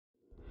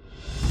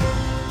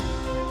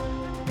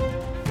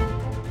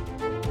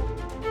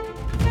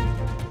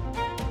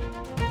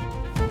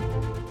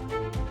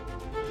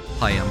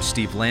Hi, I'm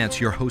Steve Lance,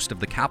 your host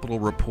of the Capitol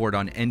Report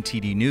on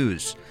NTD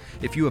News.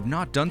 If you have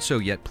not done so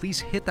yet,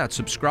 please hit that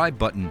subscribe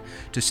button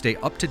to stay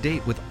up to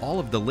date with all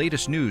of the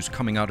latest news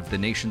coming out of the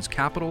nation's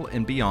capital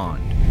and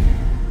beyond.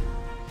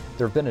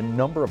 There have been a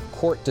number of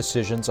court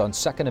decisions on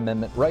Second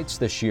Amendment rights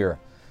this year.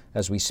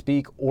 As we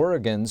speak,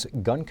 Oregon's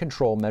gun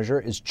control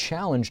measure is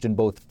challenged in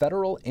both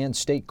federal and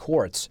state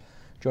courts.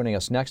 Joining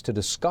us next to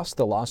discuss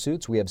the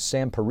lawsuits, we have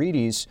Sam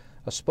Paredes,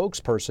 a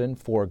spokesperson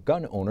for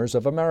Gun Owners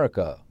of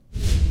America.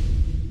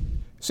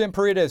 Sam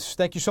Paredes,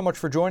 thank you so much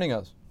for joining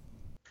us.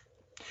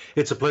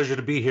 It's a pleasure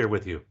to be here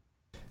with you.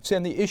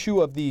 Sam, the issue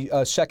of the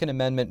Second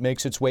Amendment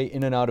makes its way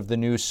in and out of the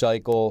news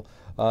cycle.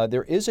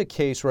 There is a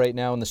case right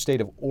now in the state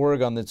of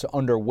Oregon that's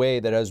underway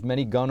that has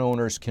many gun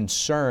owners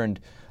concerned.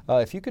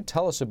 If you could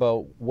tell us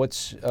about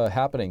what's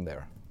happening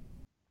there.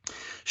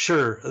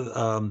 Sure.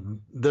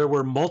 There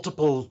were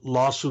multiple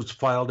lawsuits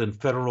filed in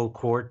federal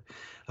court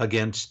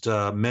against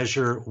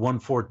Measure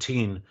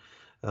 114,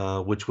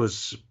 which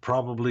was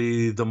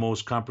probably the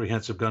most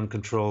comprehensive gun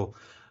control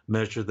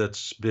measure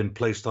that's been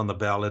placed on the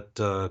ballot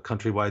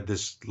countrywide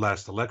this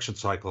last election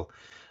cycle.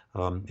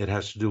 It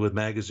has to do with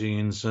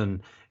magazines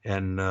and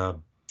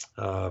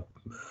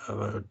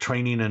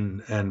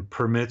training and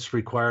permits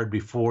required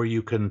before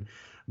you can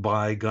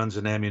buy guns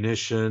and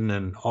ammunition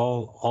and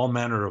all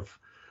manner of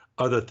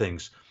other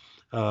things.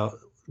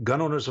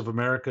 Gun Owners of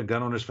America,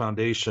 Gun Owners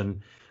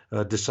Foundation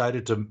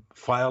decided to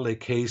file a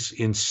case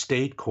in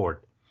state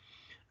court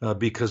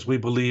because we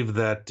believe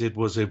that it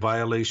was a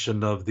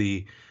violation of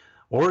the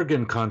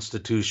Oregon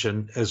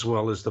Constitution as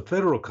well as the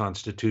federal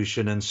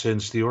Constitution. And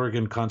since the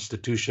Oregon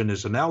Constitution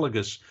is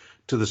analogous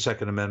to the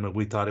Second Amendment,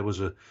 we thought it was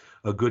a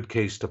good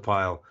case to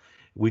file.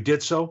 We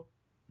did so.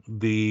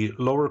 The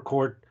lower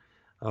court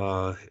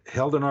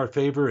held in our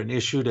favor and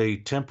issued a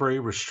temporary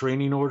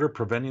restraining order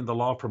preventing the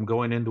law from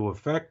going into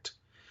effect.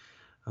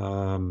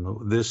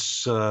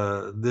 This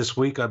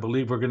week, I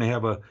believe we're going to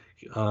have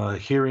a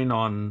hearing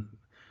on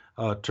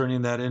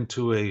turning that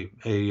into a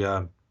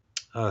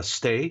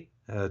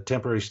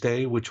temporary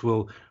stay, which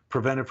will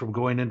prevent it from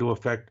going into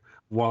effect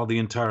while the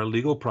entire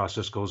legal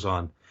process goes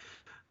on.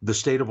 The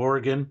state of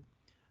Oregon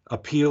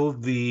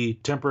appealed the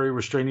temporary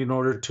restraining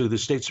order to the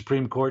state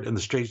Supreme Court, and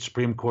the state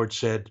Supreme Court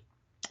said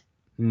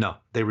no.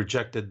 They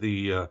rejected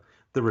the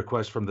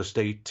request from the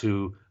state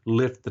to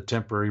lift the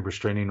temporary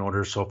restraining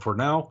order. So for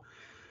now,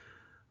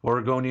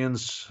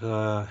 Oregonians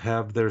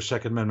have their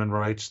Second Amendment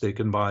rights. They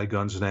can buy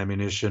guns and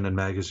ammunition and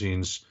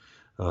magazines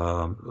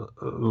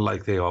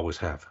like they always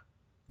have.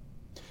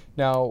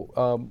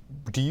 Now,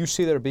 do you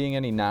see there being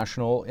any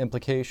national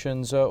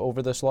implications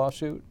over this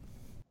lawsuit?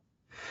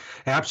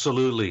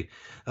 Absolutely.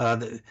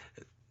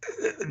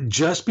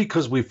 Just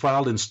because we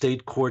filed in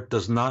state court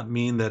does not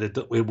mean that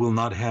it will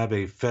not have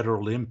a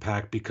federal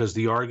impact, because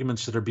the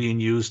arguments that are being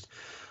used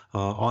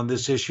on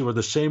this issue are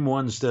the same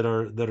ones that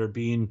are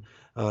being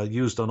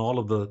used on all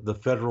of the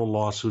federal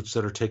lawsuits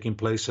that are taking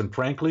place. And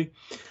frankly,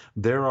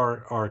 there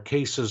are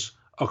cases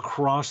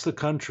across the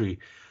country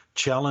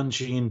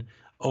challenging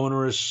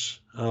onerous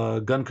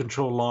gun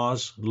control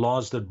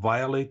laws that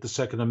violate the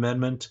Second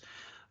Amendment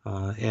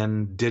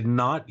and did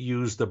not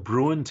use the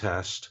Bruin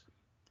test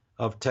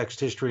of text,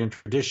 history, and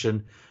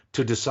tradition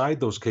to decide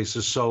those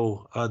cases.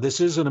 So this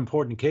is an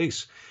important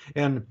case.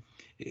 And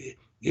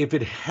if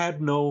it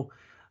had no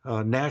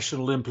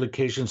national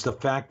implications, the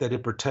fact that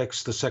it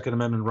protects the Second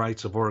Amendment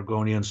rights of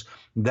Oregonians,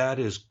 that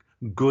is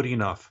good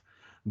enough.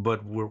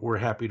 But we're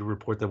happy to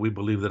report that we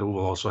believe that it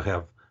will also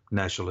have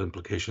national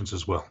implications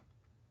as well.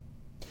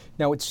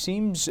 Now, it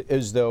seems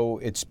as though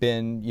it's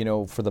been,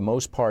 for the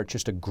most part,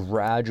 just a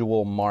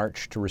gradual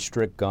march to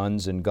restrict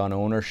guns and gun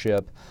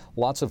ownership.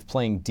 Lots of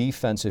playing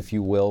defense, if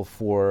you will,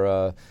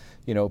 for,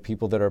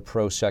 people that are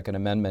pro-Second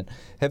Amendment.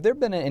 Have there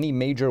been any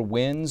major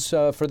wins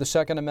for the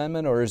Second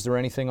Amendment, or is there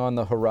anything on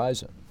the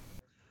horizon?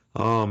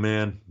 Oh,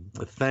 man.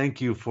 Thank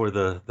you for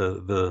the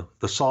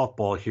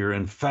softball here.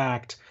 In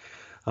fact,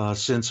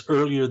 since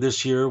earlier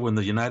this year, when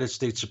the United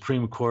States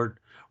Supreme Court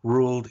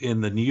ruled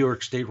in the New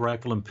York State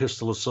Rifle and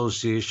Pistol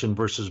Association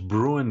versus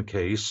Bruin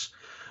case,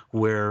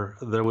 where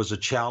there was a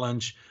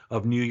challenge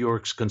of New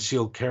York's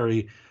concealed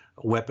carry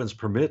weapons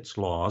permits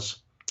laws,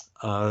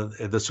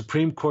 the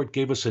Supreme Court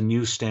gave us a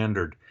new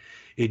standard.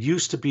 It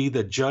used to be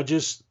that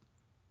judges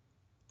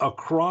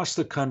across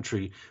the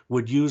country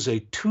would use a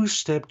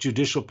two-step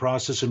judicial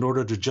process in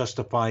order to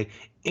justify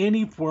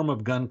any form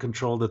of gun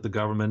control that the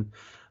government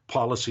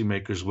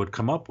policymakers would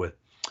come up with.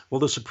 Well,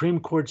 the Supreme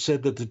Court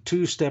said that the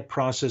two-step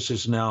process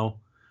is now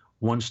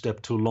one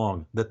step too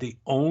long, that the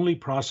only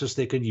process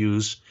they can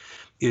use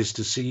is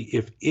to see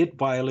if it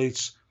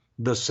violates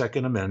the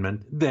Second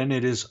Amendment, then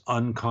it is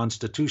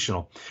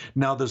unconstitutional.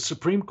 Now, the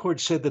Supreme Court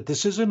said that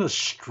this isn't a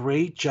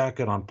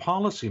straitjacket on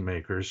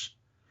policymakers,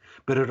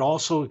 but it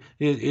also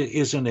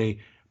isn't a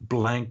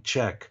blank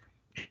check.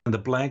 And the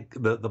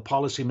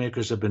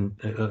policymakers have been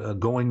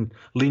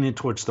leaning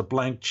towards the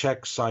blank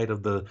check side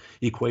of the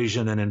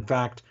equation. And in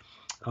fact,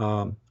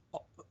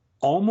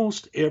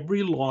 almost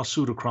every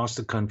lawsuit across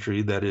the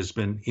country that has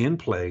been in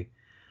play,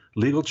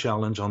 legal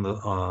challenge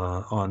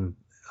on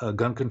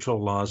gun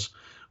control laws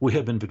we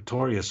have been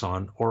victorious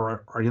on,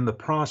 or are in the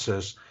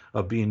process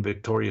of being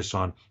victorious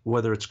on,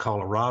 whether it's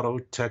Colorado,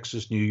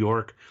 Texas, New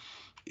York,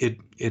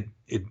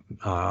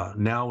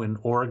 now in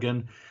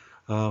Oregon.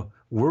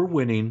 We're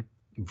winning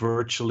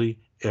virtually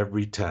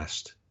every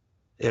test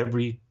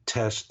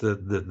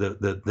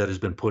that has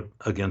been put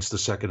against the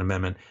Second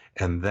Amendment,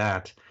 and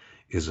that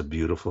is a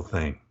beautiful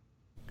thing.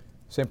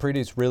 Sam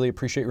Paredes, really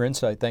appreciate your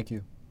insight. Thank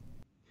you.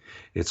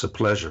 It's a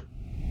pleasure.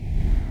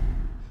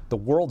 The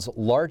world's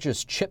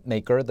largest chip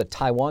maker, the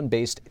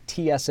Taiwan-based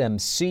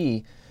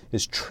TSMC,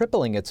 is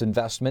tripling its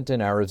investment in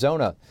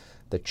Arizona.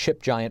 The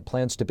chip giant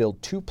plans to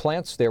build 2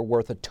 plants there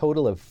worth a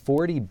total of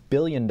 $40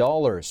 billion.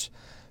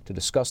 To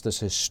discuss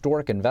this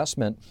historic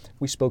investment,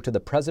 we spoke to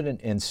the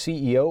president and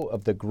CEO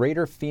of the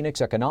Greater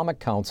Phoenix Economic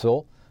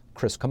Council,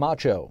 Chris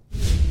Camacho.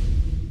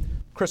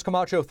 Chris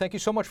Camacho, thank you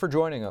so much for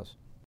joining us.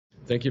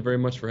 Thank you very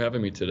much for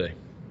having me today.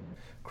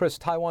 Chris,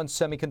 Taiwan's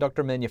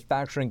semiconductor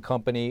manufacturing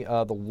company,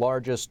 the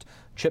largest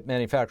chip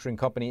manufacturing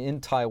company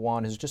in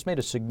Taiwan, has just made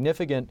a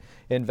significant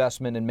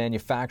investment in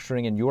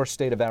manufacturing in your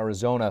state of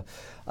Arizona.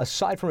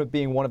 Aside from it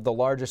being one of the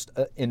largest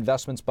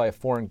investments by a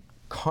foreign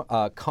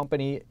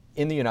company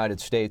in the United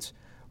States,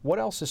 what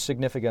else is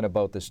significant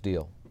about this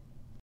deal?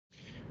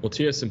 Well,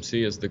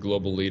 TSMC is the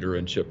global leader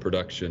in chip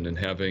production, and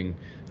having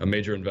a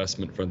major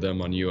investment from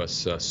them on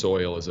U.S.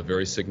 soil is a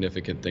very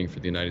significant thing for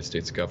the United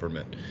States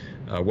government.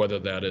 Whether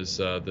that is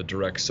the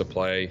direct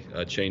supply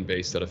chain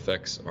base that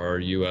affects our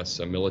U.S.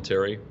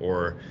 military,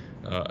 or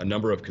a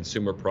number of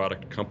consumer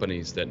product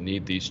companies that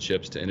need these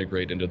chips to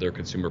integrate into their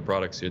consumer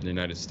products here in the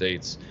United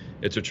States,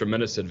 it's a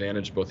tremendous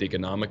advantage both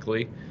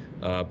economically,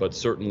 but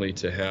certainly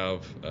to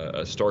have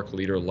a stark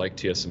leader like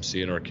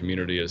TSMC in our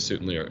community is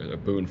certainly a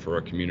boon for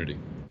our community.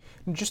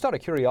 Just out of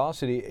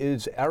curiosity,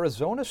 is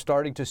Arizona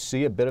starting to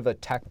see a bit of a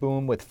tech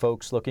boom with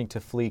folks looking to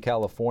flee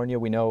California?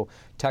 We know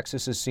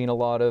Texas has seen a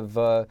lot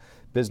of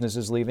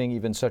businesses leaving,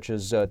 even such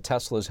as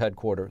Tesla's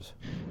headquarters.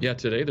 Yeah,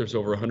 today there's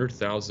over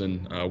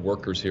 100,000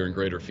 workers here in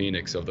Greater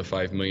Phoenix of the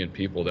 5 million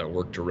people that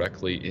work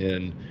directly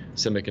in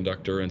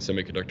semiconductor and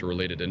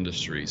semiconductor-related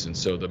industries. And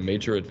so the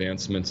major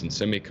advancements in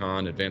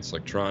semicon, advanced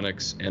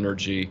electronics,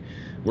 energy,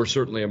 we're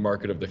certainly a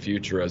market of the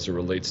future as it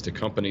relates to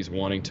companies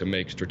wanting to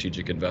make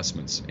strategic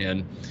investments.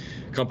 And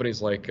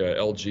companies like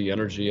LG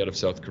Energy out of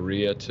South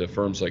Korea to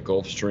firms like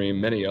Gulfstream,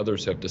 many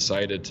others have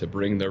decided to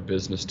bring their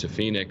business to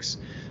Phoenix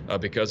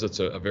because it's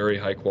a very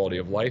high quality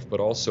of life, but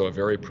also a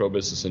very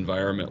pro-business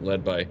environment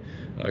led by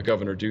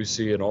Governor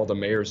Ducey and all the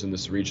mayors in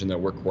this region that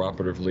work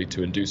cooperatively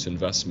to induce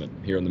investment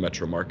here in the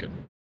metro market.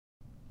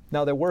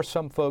 Now, there were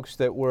some folks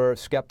that were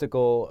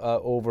skeptical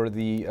over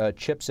the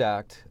CHIPS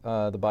Act,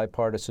 the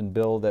bipartisan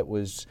bill that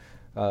was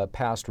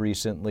passed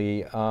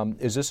recently.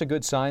 Is this a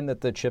good sign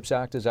that the CHIPS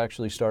Act is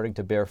actually starting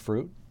to bear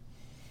fruit?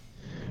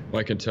 Well,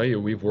 I can tell you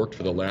we've worked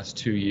for the last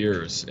 2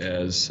 years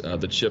as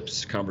the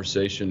CHIPS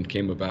conversation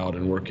came about,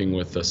 and working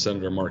with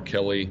Senator Mark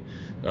Kelly,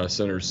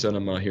 Senator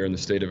Sinema here in the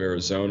state of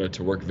Arizona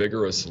to work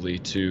vigorously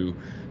to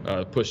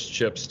push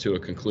CHIPS to a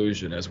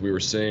conclusion, as we were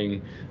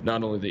seeing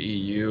not only the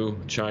EU,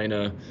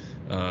 China,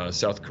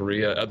 South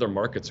Korea, other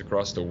markets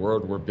across the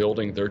world were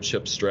building their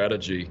chip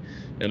strategy.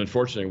 And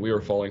unfortunately, we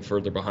were falling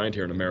further behind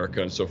here in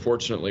America. And so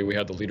fortunately, we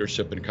had the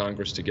leadership in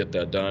Congress to get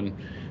that done.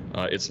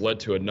 It's led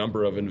to a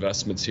number of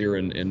investments here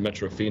in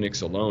Metro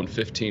Phoenix alone.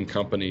 15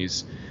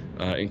 companies,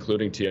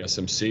 including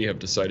TSMC, have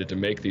decided to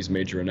make these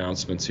major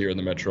announcements here in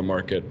the metro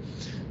market.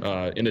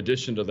 In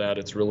addition to that,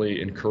 it's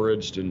really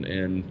encouraged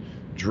and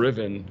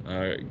driven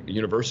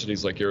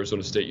universities like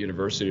Arizona State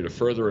University to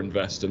further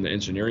invest in the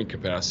engineering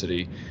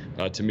capacity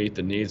to meet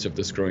the needs of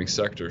this growing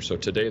sector. So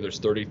today there's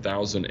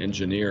 30,000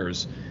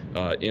 engineers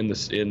at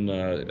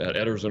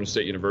Arizona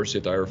State University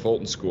at the Ira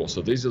Fulton School.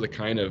 So these are the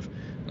kind of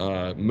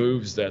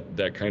moves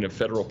that kind of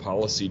federal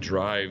policy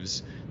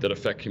drives that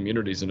affect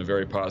communities in a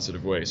very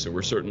positive way. So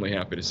we're certainly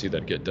happy to see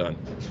that get done.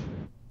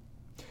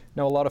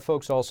 Now, a lot of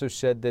folks also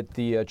said that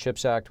the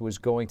CHIPS Act was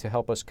going to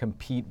help us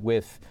compete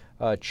with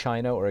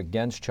China or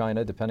against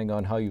China, depending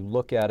on how you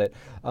look at it.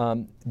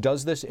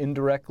 Does this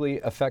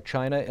indirectly affect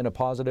China in a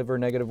positive or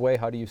negative way?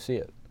 How do you see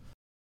it?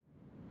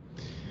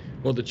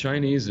 Well, the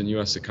Chinese and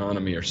U.S.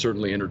 economy are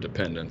certainly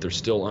interdependent. They're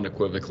still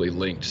unequivocally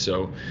linked.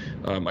 So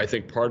I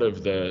think part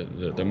of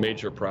the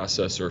major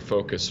process or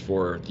focus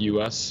for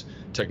U.S.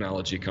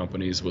 technology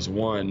companies was,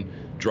 one,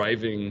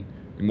 driving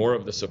more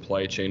of the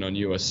supply chain on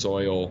U.S.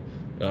 soil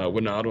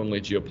would not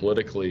only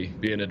geopolitically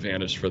be an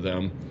advantage for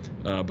them,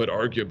 but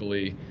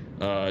arguably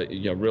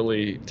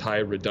really tie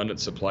redundant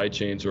supply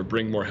chains or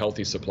bring more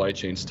healthy supply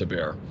chains to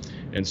bear.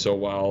 And so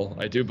while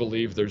I do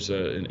believe there's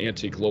an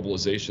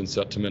anti-globalization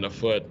sentiment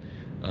afoot,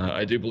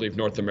 I do believe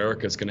North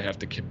America is going to have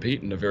to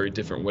compete in a very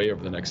different way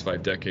over the next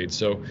 5 decades.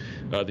 So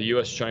the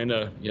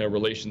U.S.-China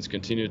relations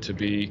continue to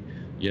be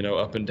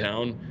up and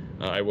down.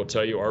 I will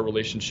tell you our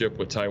relationship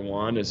with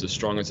Taiwan is as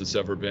strong as it's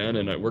ever been,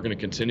 and we're going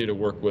to continue to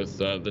work with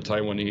the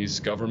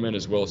Taiwanese government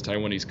as well as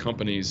Taiwanese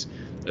companies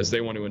as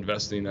they want to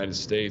invest in the United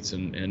States.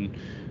 And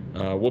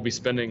We'll be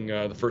spending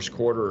the first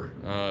quarter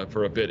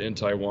for a bit in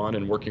Taiwan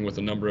and working with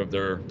a number of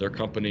their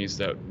companies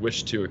that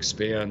wish to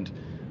expand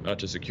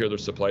to secure their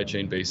supply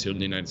chain base here in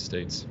the United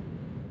States.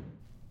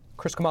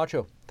 Chris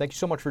Camacho, thank you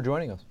so much for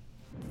joining us.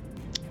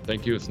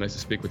 Thank you. It's nice to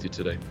speak with you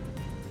today.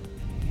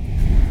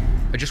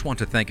 I just want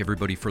to thank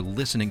everybody for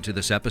listening to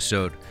this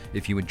episode.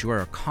 If you enjoy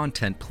our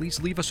content,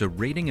 please leave us a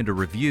rating and a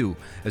review,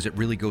 as it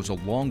really goes a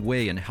long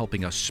way in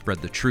helping us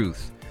spread the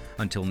truth.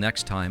 Until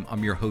next time,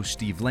 I'm your host,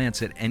 Steve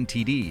Lance at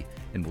NTD,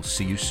 and we'll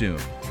see you soon.